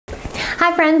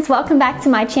Hi friends, welcome back to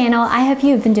my channel. I hope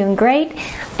you've been doing great.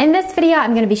 In this video,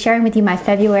 I'm going to be sharing with you my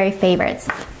February favorites.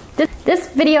 This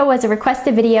video was a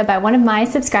requested video by one of my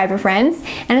subscriber friends,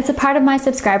 and it's a part of my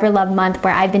Subscriber Love Month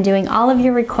where I've been doing all of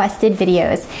your requested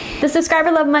videos. The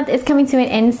Subscriber Love Month is coming to an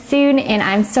end soon, and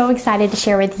I'm so excited to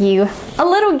share with you a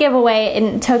little giveaway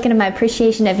in token of my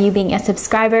appreciation of you being a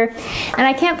subscriber. And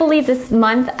I can't believe this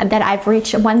month that I've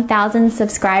reached 1,000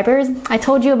 subscribers. I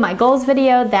told you in my goals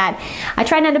video that I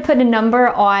try not to put a number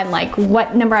on like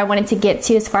what number I wanted to get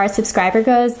to as far as subscriber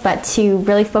goes, but to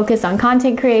really focus on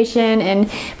content creation and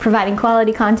providing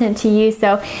quality content to you.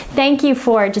 So thank you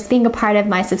for just being a part of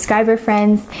my subscriber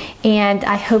friends, and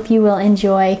I hope you will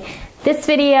enjoy this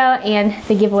video and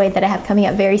the giveaway that I have coming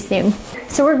up very soon.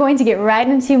 So we're going to get right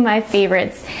into my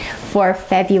favorites for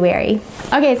February.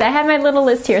 Okay, so I have my little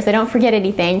list here so don't forget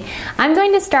anything. I'm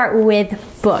going to start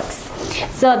with books.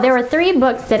 So there were 3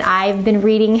 books that I've been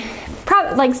reading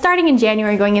like starting in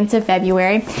January going into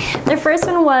February. The first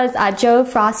one was Joe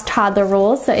Frost's Toddler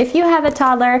Rules. So if you have a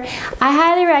toddler, I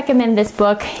highly recommend this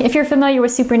book. If you're familiar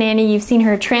with Super Nanny, you've seen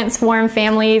her transform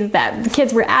families that the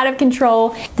kids were out of control.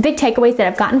 The big takeaways that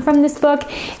I've gotten from this book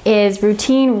is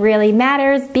routine really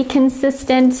matters, be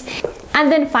consistent,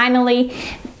 and then finally,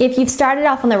 if you've started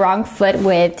off on the wrong foot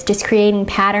with just creating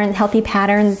patterns, healthy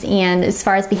patterns, and as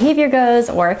far as behavior goes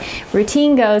or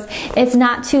routine goes, it's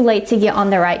not too late to get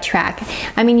on the right track.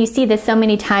 I mean, you see this so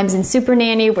many times in Super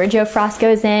Nanny where Joe Frost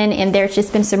goes in and there's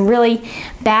just been some really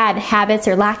bad habits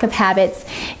or lack of habits,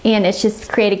 and it's just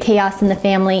created chaos in the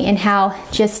family, and how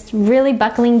just really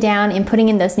buckling down and putting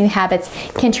in those new habits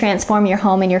can transform your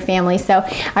home and your family. So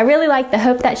I really like the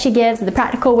hope that she gives, the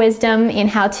practical wisdom and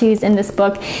how-tos in this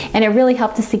book, and it really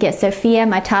helped us to get Sophia,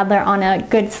 my toddler, on a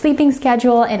good sleeping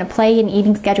schedule and a play and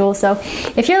eating schedule. So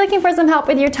if you're looking for some help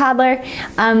with your toddler,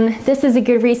 this is a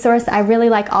good resource. I really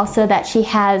like also that she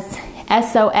has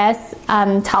SOS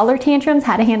toddler tantrums,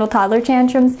 how to handle toddler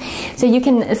tantrums. So you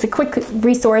can, it's a quick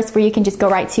resource where you can just go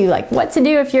right to like what to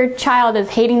do if your child is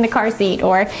hating the car seat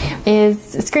or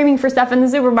is screaming for stuff in the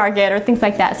supermarket or things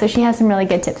like that. So she has some really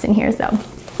good tips in here. So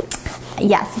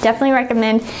yes, definitely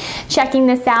recommend checking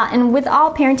this out. And with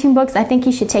all parenting books, I think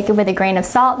you should take it with a grain of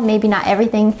salt. Maybe not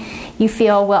everything you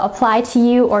feel will apply to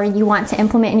you or you want to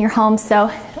implement in your home.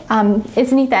 So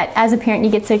it's neat that as a parent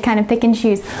you get to kind of pick and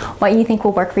choose what you think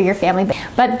will work for your family.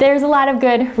 But there's a lot of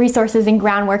good resources and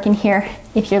groundwork in here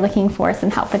if you're looking for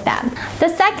some help with that. The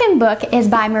second book is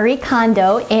by Marie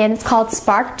Kondo, and it's called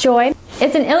Spark Joy.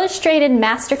 It's an illustrated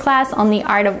masterclass on the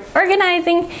art of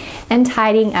organizing and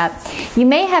tidying up. You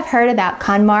may have heard about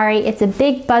KonMari. It's a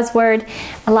big buzzword.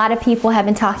 A lot of people have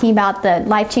been talking about the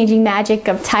life-changing magic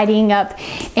of tidying up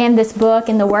and this book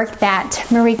and the work that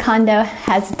Marie Kondo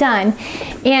has done.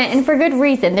 And for good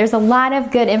reason. There's a lot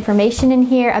of good information in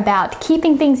here about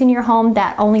keeping things in your home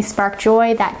that only spark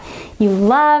joy, that you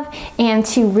love, and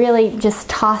to really just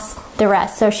toss the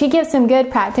rest. So she gives some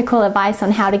good practical advice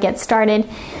on how to get started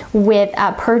with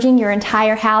purging your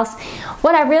entire house.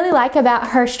 What I really like about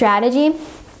her strategy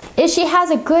is she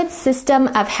has a good system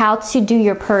of how to do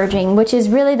your purging, which is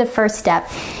really the first step.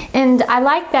 And I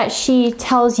like that she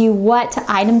tells you what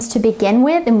items to begin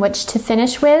with and which to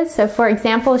finish with. So for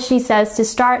example, she says to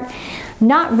start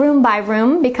not room by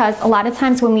room, because a lot of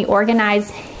times when we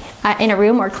organize in a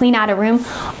room or clean out a room,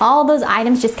 all those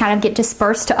items just kind of get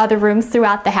dispersed to other rooms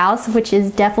throughout the house, which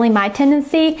is definitely my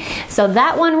tendency. So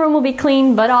that one room will be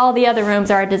clean, but all the other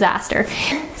rooms are a disaster.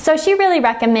 So she really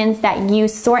recommends that you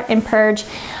sort and purge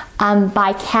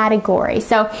by category.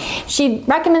 So she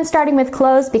recommends starting with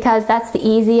clothes because that's the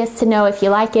easiest to know if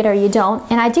you like it or you don't.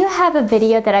 And I do have a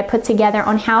video that I put together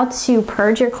on how to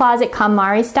purge your closet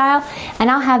KonMari style,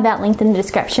 and I'll have that linked in the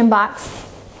description box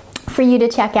for you to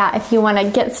check out if you want to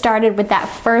get started with that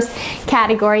first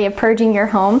category of purging your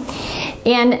home.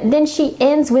 And then she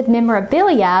ends with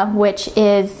memorabilia, which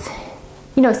is,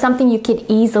 you know, something you could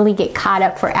easily get caught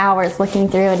up for hours looking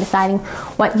through and deciding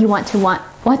what you want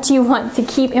to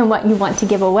keep and what you want to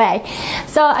give away.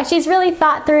 So she's really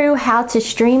thought through how to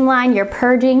streamline your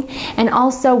purging and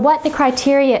also what the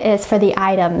criteria is for the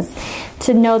items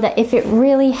to know that if it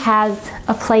really has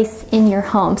a place in your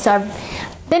home. So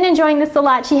I've been enjoying this a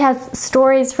lot. She has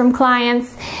stories from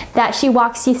clients that she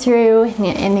walks you through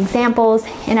and examples,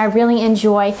 and I really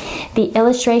enjoy the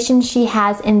illustrations she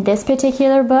has in this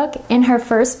particular book. In her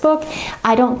first book,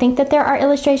 I don't think that there are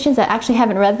illustrations. I actually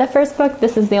haven't read the first book.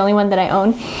 This is the only one that I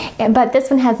own. But this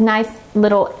one has nice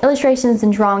little illustrations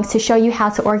and drawings to show you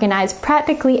how to organize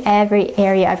practically every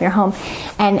area of your home.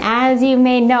 And as you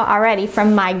may know already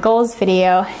from my goals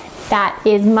video, that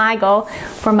is my goal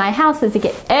for my house, is to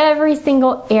get every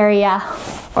single area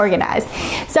organized.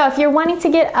 So if you're wanting to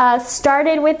get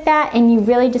started with that and you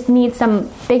really just need some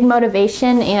big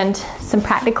motivation and some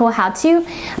practical how-to,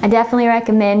 I definitely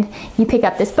recommend you pick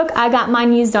up this book. I got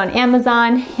mine used on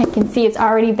Amazon. You can see it's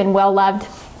already been well loved.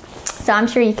 So I'm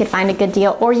sure you could find a good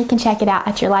deal, or you can check it out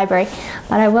at your library.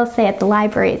 But I will say at the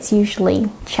library it's usually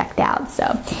checked out,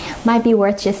 so might be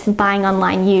worth just buying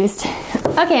online used.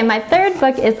 Okay, my third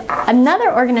book is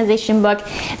another organization book,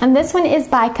 and this one is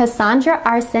by Cassandra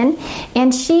Arson,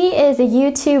 and she is a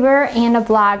YouTuber and a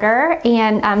blogger,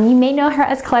 and you may know her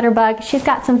as Clutterbug. She's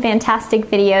got some fantastic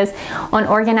videos on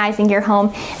organizing your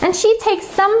home, and she takes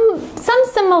some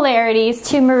similarities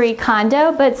to Marie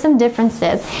Kondo, but some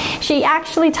differences. She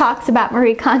actually talks about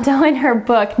Marie Kondo in her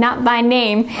book, not by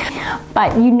name,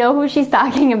 but you know who she's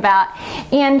talking about.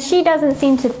 And she doesn't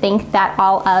seem to think that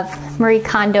all of Marie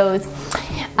Kondo's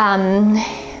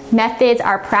methods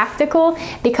are practical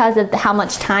because of how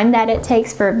much time that it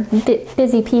takes for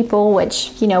busy people,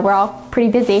 which, you know, we're all pretty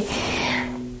busy.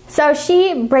 So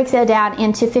she breaks it down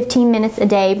into 15 minutes a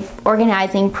day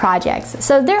organizing projects.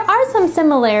 So there are some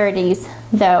similarities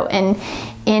though in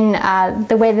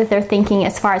the way that they're thinking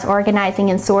as far as organizing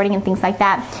and sorting and things like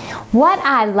that. What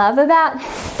I love about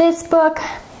this book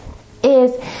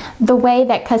is the way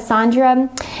that Cassandra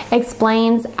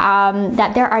explains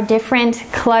that there are different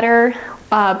clutter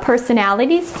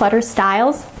personalities, clutter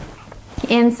styles.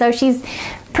 And so she's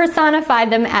personified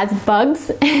them as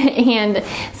bugs. And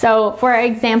so for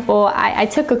example, I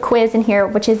took a quiz in here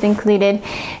which is included,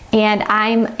 and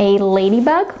I'm a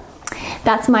ladybug.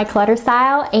 That's my clutter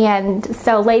style, and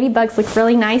so ladybugs look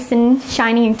really nice and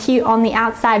shiny and cute on the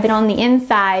outside, but on the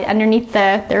inside, underneath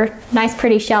their nice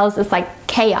pretty shells, is like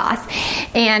chaos.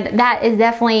 And that is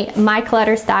definitely my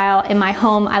clutter style in my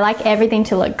home. I like everything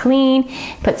to look clean,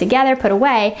 put together, put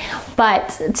away, but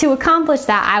to accomplish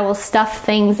that, I will stuff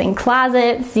things in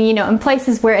closets, you know, in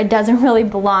places where it doesn't really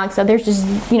belong. So there's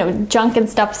just, you know, junk and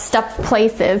stuffed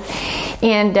places.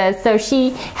 And so she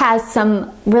has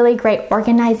some really great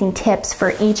organizing tips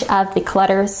for each of the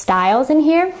clutter styles in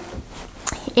here.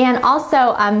 And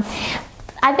also,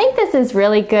 I think this is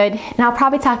really good, and I'll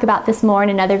probably talk about this more in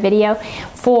another video,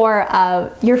 for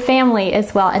your family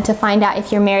as well, and to find out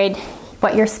if you're married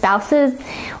what your spouse's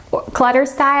clutter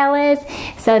style is,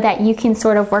 so that you can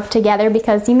sort of work together,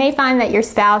 because you may find that your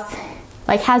spouse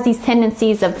like has these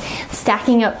tendencies of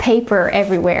stacking up paper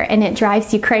everywhere and it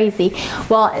drives you crazy.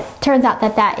 Well, it turns out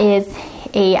that that is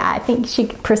I think she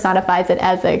personifies it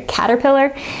as a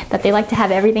caterpillar, that they like to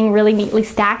have everything really neatly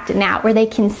stacked and out where they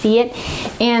can see it.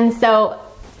 And so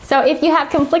if you have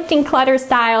conflicting clutter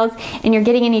styles and you're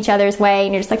getting in each other's way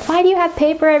and you're just like, why do you have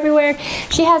paper everywhere?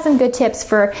 She has some good tips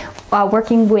for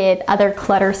working with other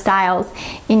clutter styles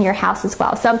in your house as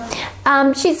well. So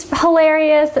she's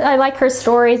hilarious. I like her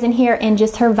stories in here and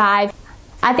just her vibe.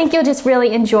 I think you'll just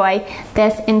really enjoy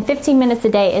this, and 15 minutes a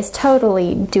day is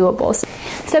totally doable.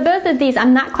 So both of these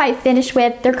I'm not quite finished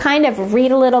with. They're kind of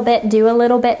read a little bit, do a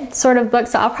little bit sort of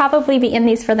books, so I'll probably be in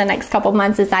these for the next couple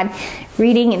months as I'm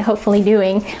reading and hopefully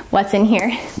doing what's in here.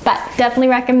 But definitely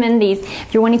recommend these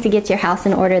if you're wanting to get your house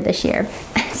in order this year.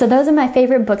 So those are my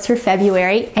favorite books for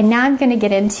February, and now I'm going to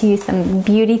get into some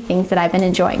beauty things that I've been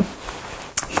enjoying.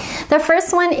 The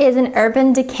first one is an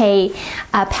Urban Decay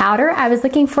powder. I was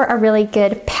looking for a really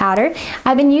good powder.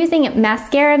 I've been using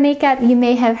mascara makeup. You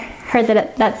may have heard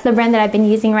that that's the brand that I've been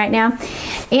using right now.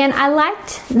 And I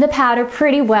liked the powder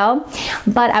pretty well,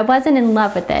 but I wasn't in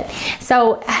love with it.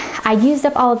 So I used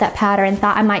up all of that powder and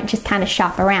thought I might just kind of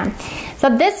shop around. So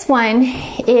this one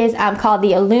is called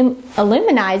the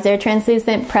Illuminizer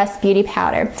Translucent Pressed Beauty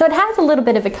Powder. So it has a little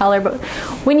bit of a color, but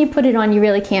when you put it on, you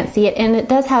really can't see it. And it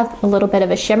does have a little bit of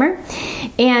a shimmer.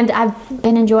 And I've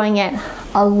been enjoying it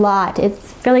a lot.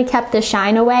 It's really kept the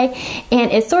shine away,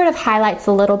 and it sort of highlights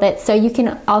a little bit. So you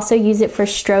can also use it for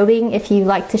strobing if you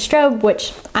like to strobe,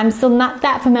 which I'm still not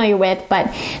that familiar with, but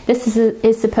this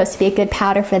is supposed to be a good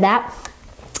powder for that.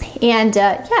 And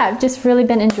yeah, I've just really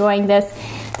been enjoying this.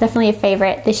 Definitely a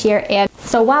favorite this year. And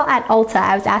so while at Ulta,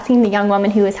 I was asking the young woman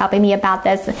who was helping me about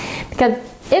this, because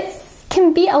it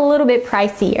can be a little bit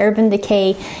pricey, Urban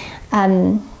Decay,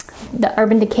 the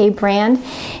Urban Decay brand.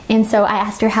 And so I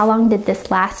asked her how long did this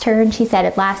last her, and she said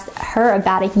it lasts her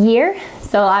about a year.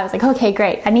 So I was like, okay,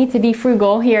 great. I need to be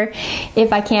frugal here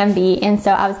if I can be. And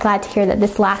so I was glad to hear that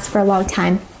this lasts for a long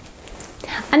time.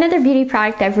 Another beauty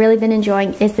product I've really been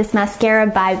enjoying is this mascara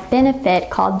by Benefit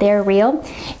called They're Real.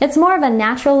 It's more of a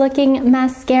natural looking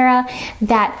mascara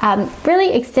that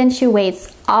really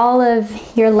accentuates all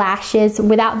of your lashes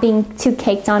without being too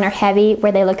caked on or heavy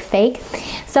where they look fake.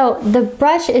 So the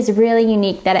brush is really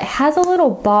unique that it has a little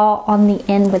ball on the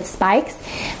end with spikes,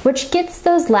 which gets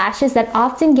those lashes that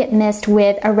often get missed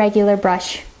with a regular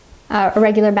brush. A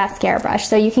regular mascara brush.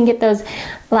 So you can get those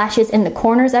lashes in the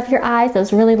corners of your eyes,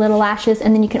 those really little lashes,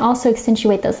 and then you can also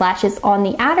accentuate those lashes on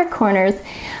the outer corners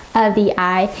of the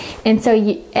eye. And so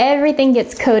everything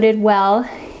gets coated well,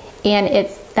 and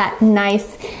it's that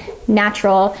nice,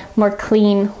 natural, more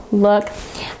clean look.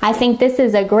 I think this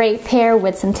is a great pair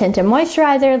with some tinted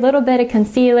moisturizer, a little bit of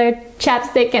concealer,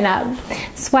 chapstick, and a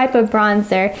swipe of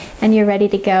bronzer, and you're ready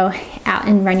to go out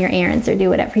and run your errands or do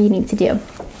whatever you need to do.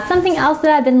 Something else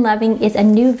that I've been loving is a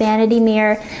new vanity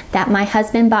mirror that my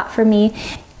husband bought for me.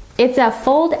 It's a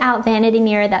fold-out vanity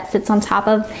mirror that sits on top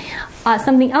of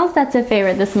something else that's a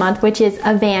favorite this month, which is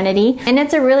a vanity. And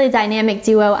it's a really dynamic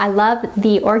duo. I love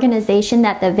the organization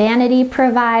that the vanity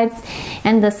provides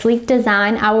and the sleek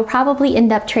design. I will probably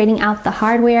end up trading out the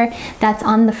hardware that's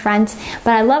on the front,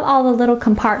 but I love all the little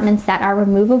compartments that are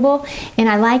removable, and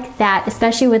I like that,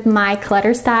 especially with my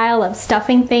clutter style of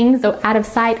stuffing things out of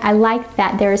sight. I like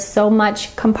that there is so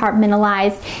much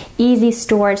compartmentalized, easy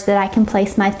storage that I can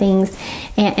place my things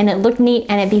and it look neat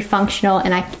and it be functional,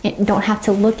 and I don't have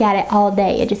to look at it all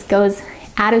day. It just goes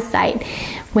out of sight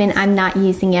when I'm not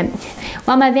using it.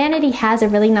 While my vanity has a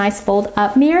really nice fold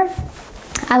up mirror,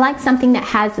 I like something that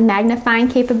has magnifying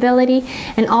capability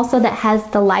and also that has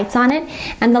the lights on it.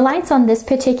 And the lights on this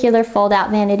particular fold out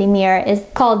vanity mirror is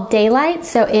called daylight,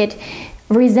 so it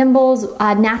resembles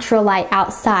natural light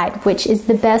outside, which is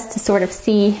the best to sort of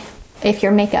see if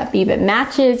your makeup even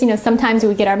matches. You know, sometimes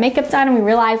we get our makeup done and we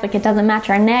realize like it doesn't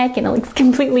match our neck and it looks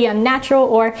completely unnatural,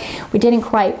 or we didn't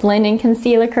quite blend in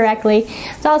concealer correctly.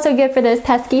 It's also good for those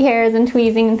pesky hairs and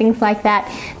tweezing and things like that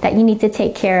that you need to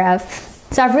take care of.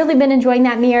 So I've really been enjoying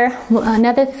that mirror.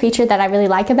 Another feature that I really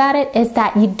like about it is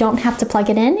that you don't have to plug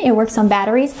it in. It works on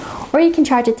batteries, or you can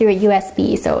charge it through a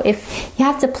USB. So if you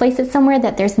have to place it somewhere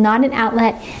that there's not an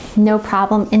outlet, no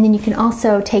problem. And then you can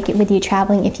also take it with you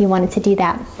traveling if you wanted to do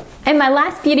that. And my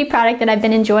last beauty product that I've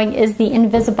been enjoying is the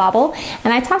Invisibobble,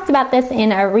 and I talked about this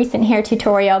in a recent hair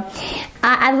tutorial.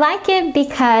 I like it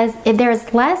because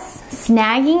there's less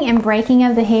snagging and breaking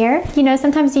of the hair. You know,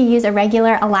 sometimes you use a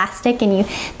regular elastic and you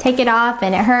take it off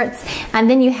and it hurts, and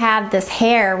then you have this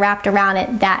hair wrapped around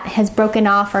it that has broken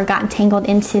off or gotten tangled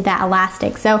into that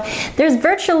elastic. So there's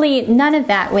virtually none of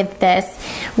that with this,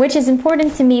 which is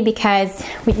important to me because,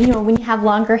 you know, when you have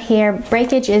longer hair,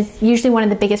 breakage is usually one of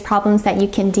the biggest problems that you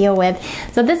can deal with.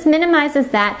 So this minimizes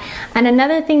that. And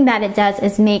another thing that it does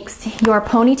is makes your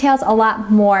ponytails a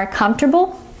lot more comfortable,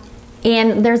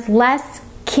 and there's less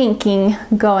kinking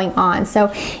going on. So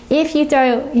if you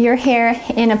throw your hair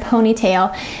in a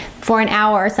ponytail for an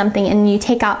hour or something and you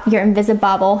take out your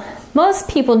Invisibobble, most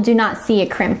people do not see a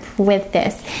crimp with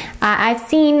this. I've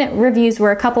seen reviews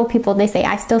where a couple people, they say,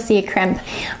 I still see a crimp,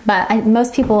 but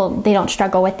most people, they don't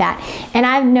struggle with that. And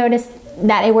I've noticed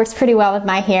that it works pretty well with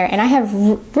my hair, and I have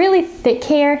really thick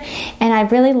hair, and I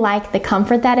really like the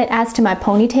comfort that it adds to my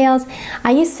ponytails.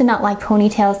 I used to not like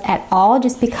ponytails at all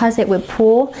just because it would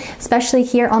pull, especially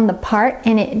here on the part,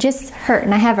 and it just hurt,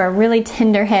 and I have a really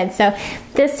tender head. So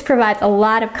this provides a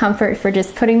lot of comfort for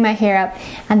just putting my hair up,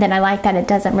 and then I like that it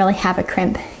doesn't really have a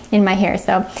crimp in my hair.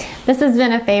 So this has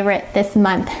been a favorite this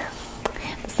month.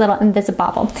 Little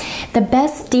Invisibobble. The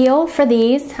best deal for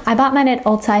these, I bought mine at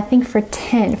Ulta, I think for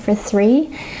 10 for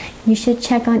 3. You should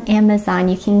check on Amazon.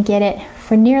 You can get it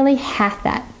for nearly half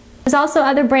that. There's also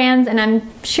other brands, and I'm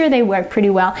sure they work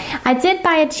pretty well. I did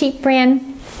buy a cheap brand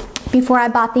before I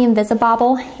bought the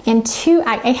Invisibobble, and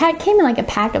it came in like a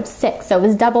pack of 6, so it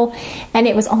was double, and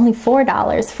it was only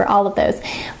 $4 for all of those.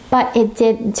 But it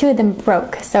did, 2 of them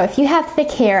broke. So if you have thick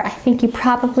hair, I think you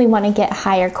probably want to get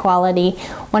higher quality,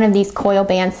 one of these coil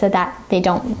bands, so that they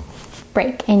don't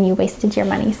break and you wasted your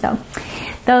money. So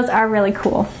those are really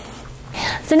cool.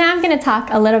 So now I'm going to talk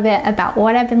a little bit about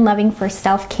what I've been loving for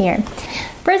self-care.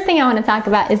 First thing I want to talk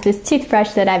about is this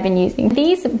toothbrush that I've been using.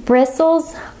 These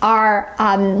bristles are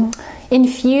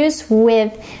infused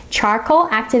with charcoal,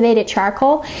 activated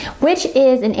charcoal, which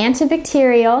is an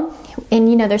antibacterial. And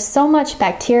you know, there's so much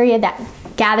bacteria that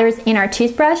gathers in our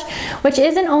toothbrush, which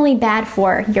isn't only bad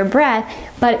for your breath,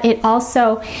 but it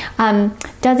also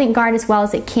doesn't guard as well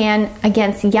as it can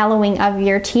against yellowing of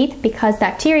your teeth, because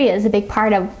bacteria is a big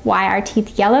part of why our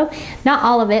teeth yellow. Not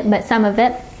all of it, but some of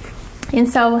it. And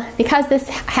so because this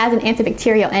has an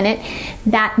antibacterial in it,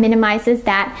 that minimizes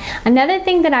that. Another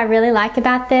thing that I really like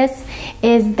about this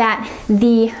is that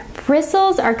the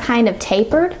bristles are kind of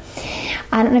tapered.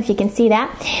 I don't know if you can see that.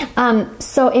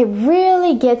 So it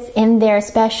really gets in there,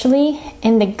 especially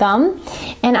in the gum.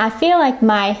 And I feel like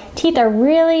my teeth are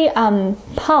really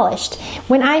polished.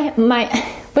 When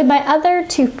with my other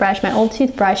toothbrush, my old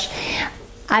toothbrush,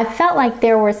 I felt like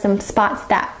there were some spots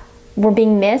that were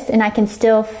being missed, and I can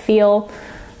still feel,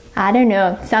 I don't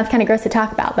know, it sounds kind of gross to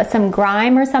talk about, but some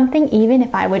grime or something, even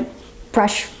if I would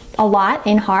brush a lot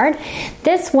and hard.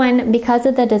 This one, because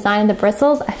of the design of the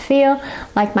bristles, I feel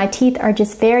like my teeth are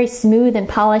just very smooth and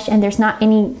polished, and there's not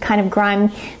any kind of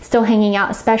grime still hanging out,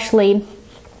 especially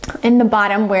in the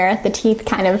bottom where the teeth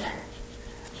kind of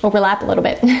overlap a little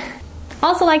bit.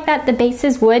 Also like that the base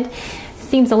is wood,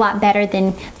 seems a lot better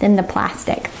than the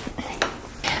plastic.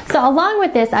 So along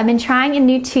with this, I've been trying a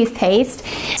new toothpaste.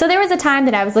 So there was a time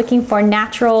that I was looking for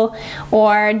natural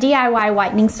or DIY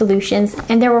whitening solutions,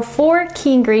 and there were 4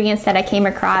 key ingredients that I came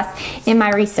across in my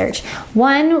research.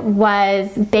 One was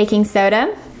baking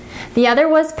soda, the other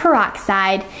was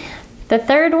peroxide, the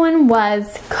third one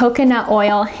was coconut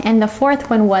oil, and the fourth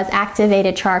one was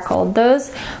activated charcoal. Those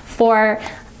 4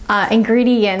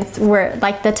 ingredients were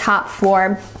like the top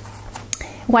 4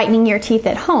 whitening your teeth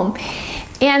at home.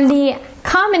 And the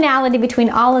commonality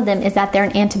between all of them is that they're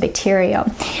an antibacterial.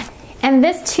 And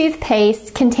this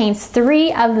toothpaste contains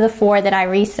 3 of the 4 that I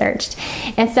researched.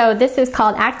 And so this is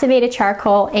called Activated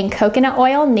Charcoal and Coconut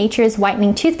Oil, Nature's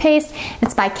Whitening Toothpaste.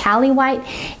 It's by Cali White,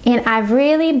 and I've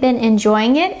really been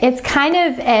enjoying it. It's kind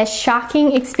of a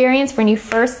shocking experience when you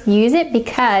first use it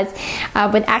because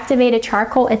with activated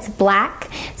charcoal, it's black.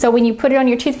 So when you put it on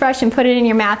your toothbrush and put it in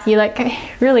your mouth, you look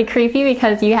really creepy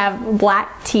because you have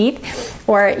black teeth,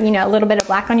 or a little bit of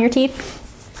black on your teeth.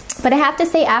 But I have to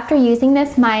say, after using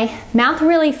this, my mouth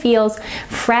really feels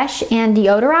fresh and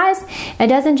deodorized. It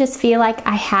doesn't just feel like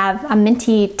I have a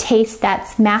minty taste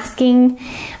that's masking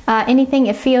anything.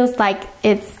 It feels like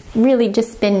it's really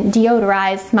just been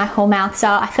deodorized my whole mouth. So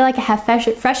I feel like I have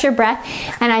fresher breath,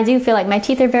 and I do feel like my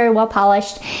teeth are very well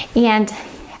polished. And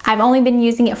I've only been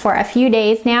using it for a few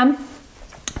days now,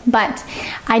 but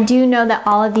I do know that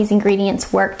all of these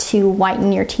ingredients work to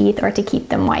whiten your teeth or to keep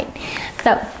them white.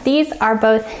 So these are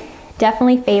both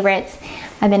definitely favorites.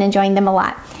 I've been enjoying them a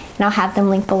lot, and I'll have them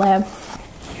linked below.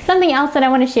 Something else that I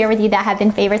want to share with you that have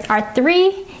been favorites are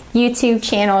 3 YouTube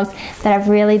channels that I've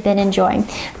really been enjoying.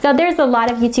 So there's a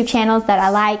lot of YouTube channels that I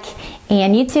like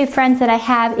and YouTube friends that I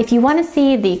have. If you want to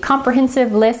see the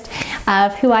comprehensive list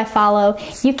of who I follow,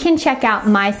 you can check out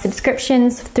my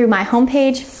subscriptions through my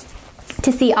homepage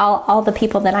to see all the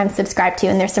people that I'm subscribed to,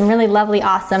 and there's some really lovely,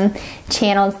 awesome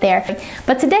channels there.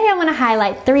 But today I want to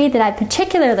highlight 3 that I've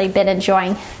particularly been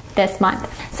enjoying this month.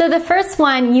 So the first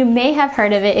one, you may have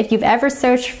heard of it if you've ever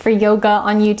searched for yoga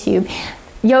on YouTube.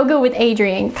 Yoga with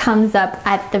Adriene comes up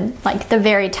at the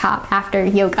very top after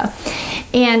yoga.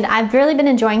 And I've really been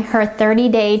enjoying her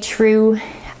 30-day true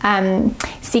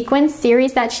sequence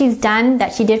series that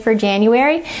she did for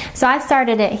January. So I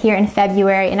started it here in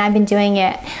February, and I've been doing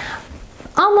it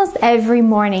almost every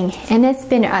morning, and it's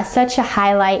been such a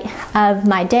highlight of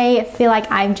my day. I feel like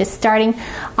I'm just starting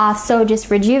off so just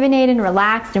rejuvenated,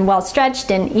 relaxed, and well stretched,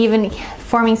 and even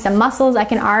forming some muscles. I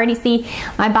can already see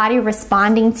my body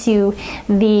responding to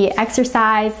the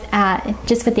exercise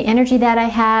just with the energy that I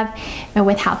have, and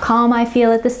with how calm I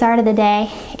feel at the start of the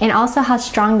day, and also how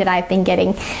strong that I've been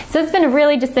getting. So it's been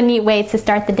really just a neat way to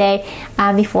start the day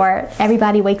before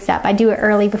everybody wakes up. I do it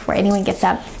early before anyone gets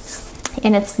up,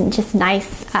 and it's just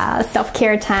nice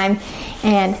self-care time.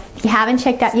 And if you haven't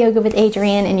checked out Yoga with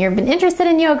Adriene and you've been interested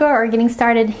in yoga or getting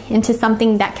started into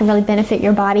something that can really benefit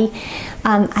your body,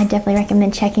 I definitely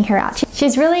recommend checking her out.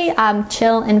 She's really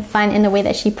chill and fun in the way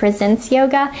that she presents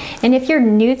yoga. And if you're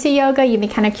new to yoga, you'd be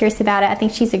kind of curious about it, I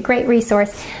think she's a great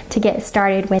resource to get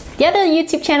started with. The other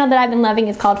YouTube channel that I've been loving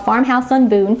is called Farmhouse on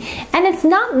Boone, and it's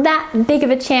not that big of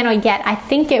a channel yet. I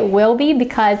think it will be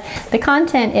because the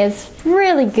content is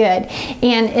really good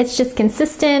and it's just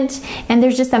consistent, and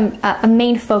there's just a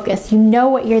main focus. You know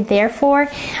what you're there for.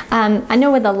 I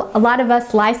know with a lot of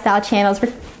us lifestyle channels,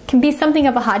 we can be something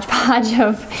of a hodgepodge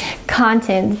of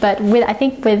content, but I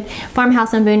think with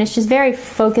Farmhouse on Boone, it's just very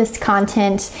focused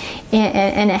content,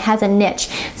 and it has a niche.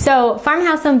 So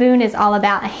Farmhouse on Boone is all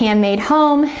about a handmade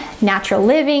home, natural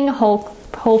living, whole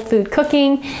food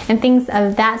cooking, and things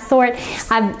of that sort.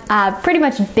 I've pretty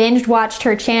much binge watched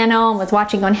her channel and was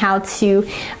watching on how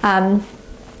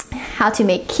how to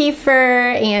make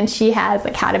kefir, and she has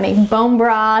like how to make bone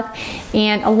broth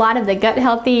and a lot of the gut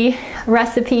healthy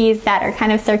recipes that are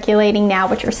kind of circulating now,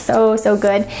 which are so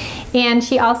good. And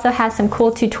she also has some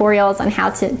cool tutorials on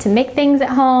how to make things at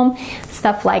home,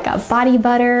 stuff like a body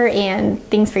butter and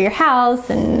things for your house,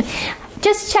 and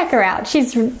just check her out.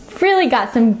 She's really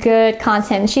got some good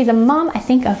content. She's a mom, I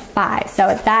think, of 5.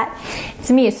 So that,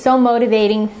 to me, is so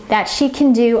motivating that she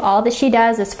can do all that she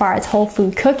does as far as whole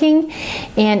food cooking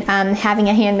and having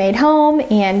a handmade home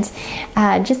and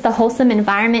just the wholesome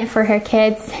environment for her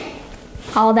kids.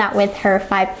 All that with her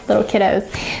 5 little kiddos.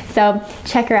 So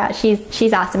check her out.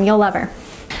 She's awesome. You'll love her.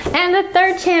 And the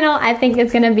third channel I think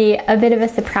is going to be a bit of a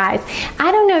surprise.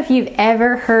 I don't know if you've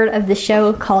ever heard of the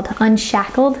show called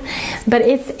Unshackled, but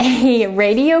it's a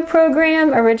radio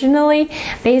program originally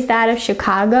based out of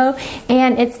Chicago,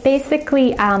 and it's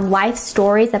basically life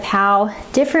stories of how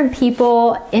different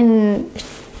people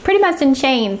pretty much in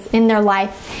chains in their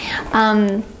life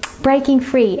breaking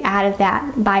free out of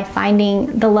that by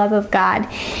finding the love of God.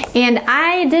 And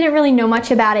I didn't really know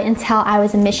much about it until I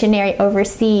was a missionary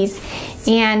overseas.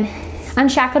 And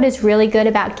Unshackled is really good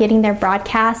about getting their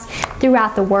broadcasts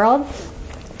throughout the world,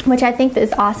 which I think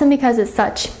is awesome because it's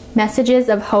such messages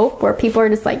of hope where people are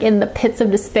just like in the pits of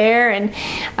despair and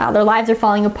their lives are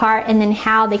falling apart, and then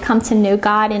how they come to know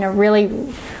God in a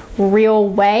really real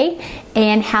way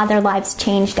and how their lives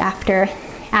changed after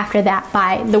that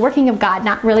by the working of God,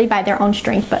 not really by their own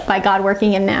strength, but by God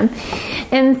working in them.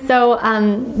 And so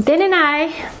Ben and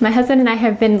my husband and I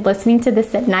have been listening to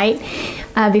this at night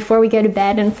before we go to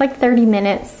bed, and it's like 30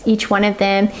 minutes each one of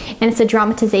them, and it's a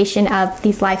dramatization of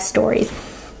these life stories.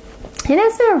 And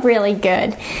it's been really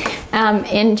good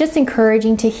and just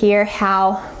encouraging to hear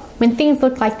how when things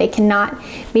look like they cannot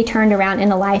be turned around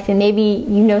in a life, and maybe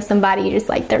you know somebody just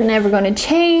like they're never going to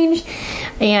change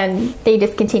and they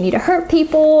just continue to hurt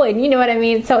people, and you know what I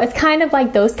mean. So it's kind of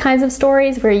like those kinds of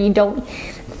stories where you don't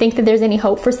think that there's any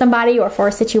hope for somebody or for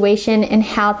a situation and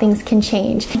how things can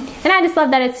change. And I just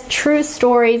love that it's true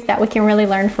stories that we can really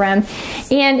learn from.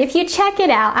 And if you check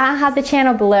it out, I'll have the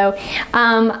channel below.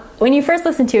 When you first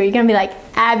listen to it, you're gonna be like,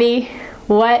 Abby,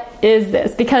 what is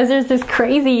this? Because there's this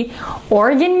crazy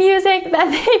organ music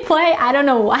that they play. I don't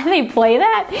know why they play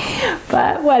that,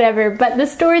 but whatever. But the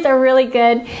stories are really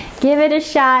good. Give it a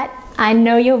shot. I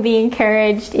know you'll be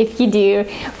encouraged if you do,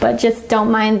 but just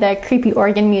don't mind the creepy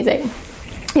organ music.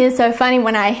 It was so funny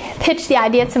when I pitched the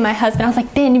idea to my husband. I was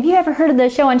like, Ben, have you ever heard of the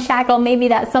show Unshackled? Maybe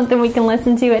that's something we can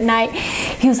listen to at night.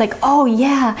 He was like, oh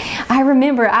yeah, I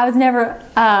remember. I was never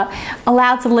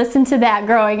allowed to listen to that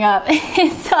growing up.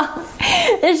 And so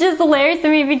it's just hilarious to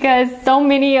me because so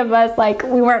many of us, like,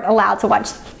 we weren't allowed to watch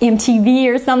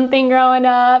MTV or something growing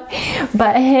up,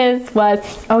 but his was,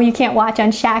 oh, you can't watch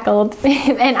Unshackled.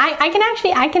 And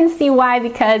I can see why,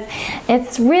 because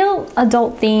it's real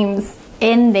adult themes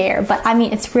in there, but I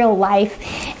mean, it's real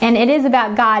life and it is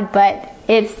about God, but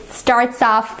it starts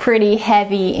off pretty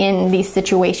heavy in these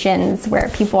situations where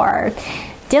people are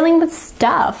dealing with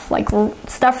stuff, like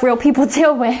stuff real people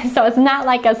deal with. So it's not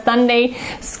like a Sunday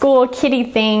school kiddie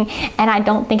thing, and I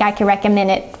don't think I can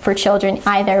recommend it for children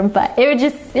either, but it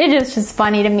was just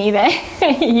funny to me that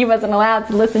he wasn't allowed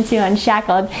to listen to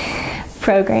Unshackled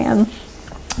program.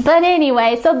 But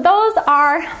anyway, so those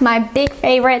are my big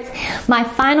favorites. My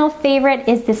final favorite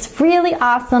is this really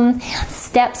awesome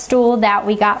step stool that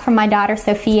we got from my daughter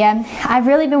Sophia. I've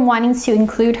really been wanting to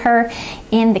include her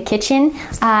in the kitchen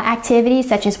activities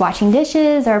such as washing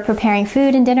dishes or preparing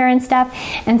food and dinner and stuff.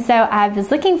 And so I was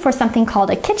looking for something called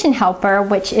a kitchen helper,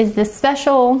 which is this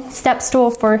special step stool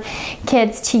for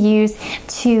kids to use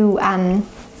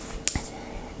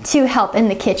to help in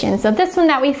the kitchen. So this one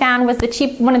that we found was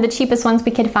one of the cheapest ones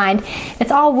we could find.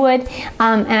 It's all wood,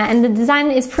 and the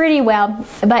design is pretty well,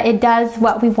 but it does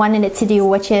what we wanted it to do,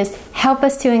 which is help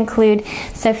us to include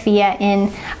Sophia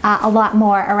in a lot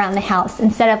more around the house.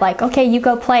 Instead of like, okay, you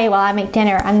go play while I make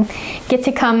dinner, I get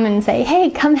to come and say,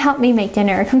 hey, come help me make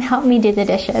dinner, or come help me do the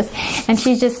dishes. And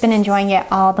she's just been enjoying it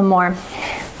all the more.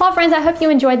 Well, friends, I hope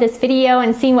you enjoyed this video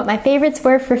and seeing what my favorites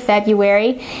were for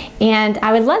February. And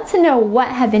I would love to know what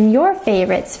have been your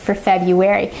favorites for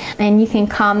February. And you can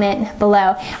comment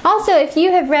below. Also, if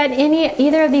you have read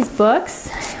either of these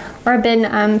books or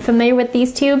been familiar with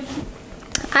these two,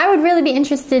 I would really be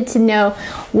interested to know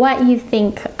what you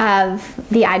think of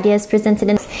the ideas presented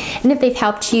and if they've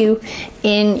helped you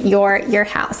in your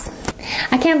house.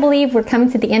 I can't believe we're coming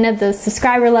to the end of the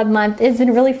subscriber love month. It's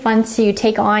been really fun to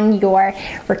take on your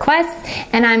requests,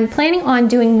 and I'm planning on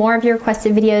doing more of your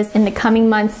requested videos in the coming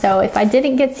months. So if I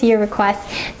didn't get to your request,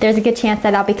 there's a good chance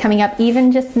that I'll be coming up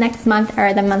even just next month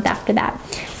or the month after that.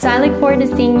 So I look forward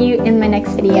to seeing you in my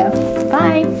next video.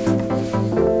 Bye!